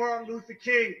man named Martin Luther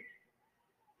King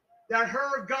that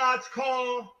heard God's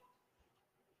call,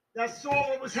 that saw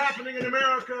what was happening in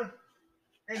America,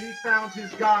 and he found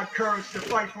his God courage to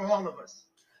fight for all of us.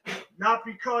 Not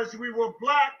because we were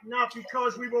black, not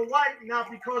because we were white,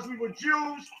 not because we were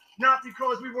Jews, not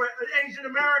because we were Asian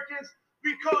Americans,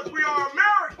 because we are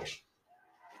Americans.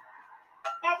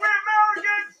 Are we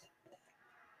Americans?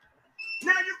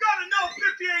 Now, you got to know,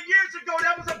 58 years ago,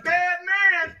 that was a bad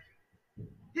man.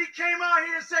 He came out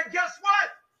here and said, guess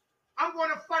what? I'm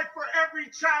going to fight for every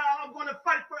child. I'm going to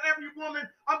fight for every woman.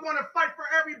 I'm going to fight for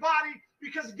everybody,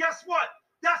 because guess what?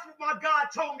 That's what my God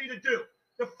told me to do.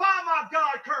 To find my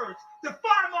God courage, to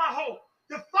find my hope,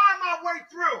 to find my way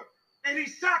through. And he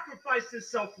sacrificed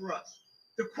himself for us.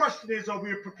 The question is, are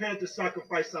we prepared to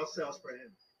sacrifice ourselves for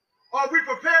him? Are we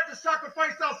prepared to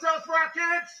sacrifice ourselves for our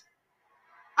kids?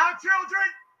 Our children?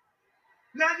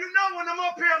 Now, you know when I'm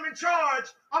up here, I'm in charge.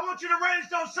 I want you to raise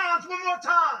those signs one more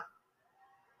time.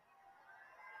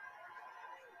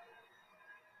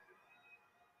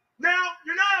 Now,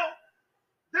 you know,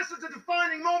 this is a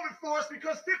defining moment for us,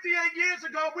 because 58 years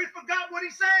ago, we forgot what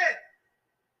he said.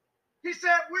 He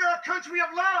said, we're a country of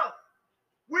love.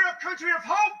 We're a country of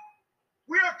hope.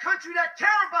 We're a country that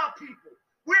care about people.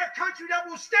 We're a country that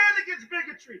will stand against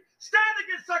bigotry, stand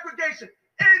against segregation,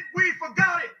 and we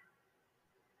forgot it.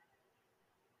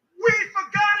 We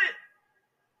forgot it.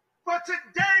 But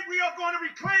today we are going to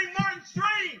reclaim Martin's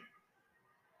dream.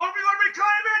 Are we going to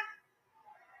reclaim it?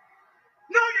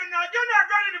 No, you're not. You're not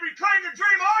ready to reclaim the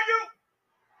dream, are you?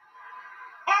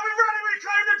 Are we ready to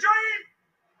reclaim the dream?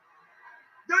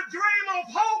 The dream of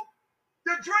hope,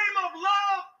 the dream of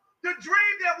love, the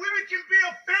dream that we can be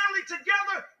a family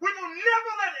together. We will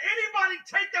never let anybody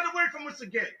take that away from us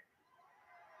again.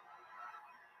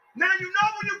 Now, you know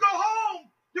when you go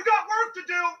home, you got work to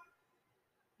do.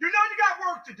 You know you got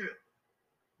work to do.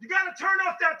 You got to turn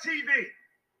off that TV.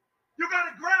 You got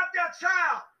to grab that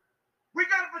child. We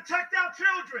got to protect our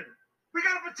children. We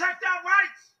got to protect our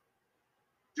rights.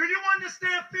 Do you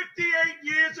understand 58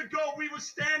 years ago we were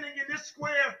standing in this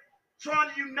square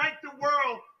trying to unite the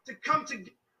world to come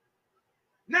together?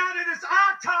 Now that it's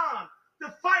our time to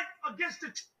fight against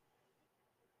the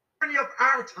tyranny of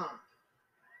our time.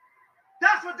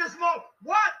 That's what this mall,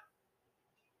 what?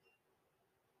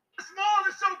 This mall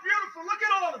is so beautiful. Look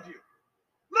at all of you.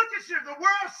 Look at you. The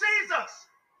world sees us.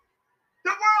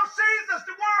 The world sees us.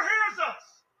 The world hears us.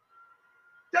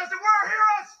 Does the world hear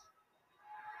us?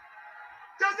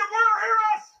 Does the world hear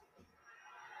us?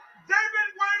 They've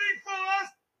been waiting for us.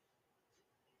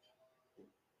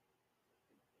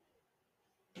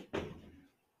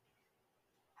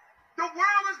 The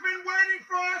world has been waiting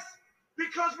for us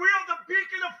because we are the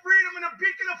beacon of freedom and a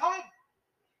beacon of hope.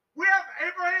 We have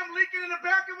Abraham Lincoln in the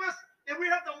back of us, and we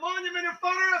have the monument in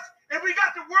front of us, and we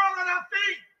got the world at our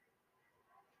feet.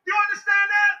 You understand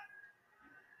that?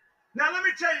 Now, let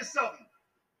me tell you something.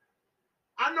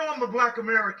 I know I'm a Black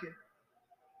American,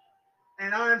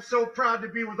 and I am so proud to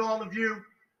be with all of you.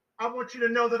 I want you to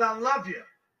know that I love you.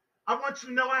 I want you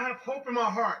to know I have hope in my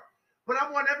heart. But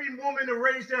I want every woman to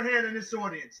raise their hand in this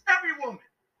audience. Every woman.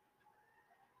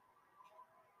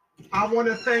 I want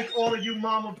to thank all of you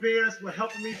mama bears for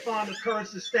helping me find the courage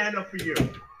to stand up for you.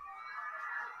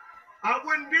 I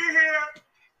wouldn't be here.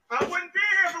 I wouldn't be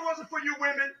here if it wasn't for you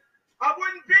women. I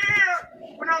wouldn't be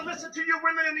here when I listened to you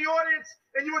women in the audience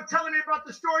and you were telling me about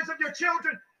the stories of your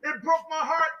children. It broke my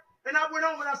heart. And I went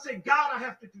home and I said, God, I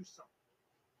have to do something.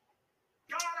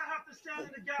 God, I have to stand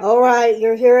in the gap. All right,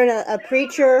 you're hearing a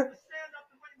preacher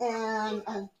and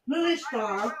a movie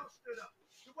star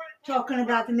talking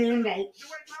about the mandates,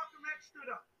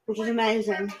 which is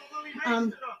amazing. I'm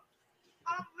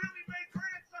Lily Mae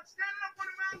grandson standing up on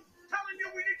the mountain telling you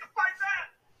we need to fight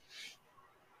back.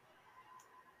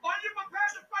 Are you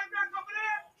prepared to fight back over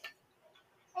there?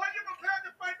 Are you prepared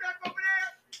to fight back over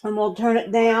there? And we'll turn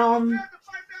it down,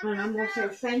 and I'm going to say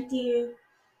thank you.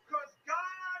 Because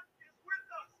God is with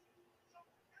us.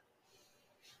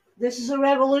 This is a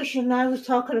revolution. I was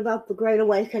talking about the Great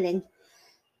Awakening.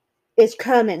 It's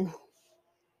coming.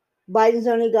 Biden's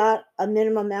only got a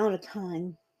minimum amount of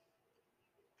time.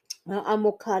 I'm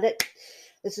going to cut it.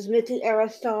 This is Mitzi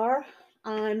Aerostar.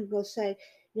 I'm going to say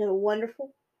you have a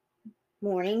wonderful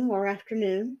morning or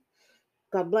afternoon.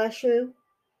 God bless you.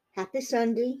 Happy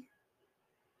Sunday.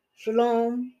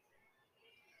 Shalom.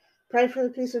 Pray for the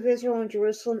peace of Israel and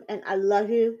Jerusalem. And I love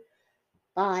you.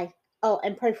 Bye. Oh,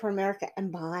 and pray for America.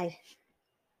 And bye.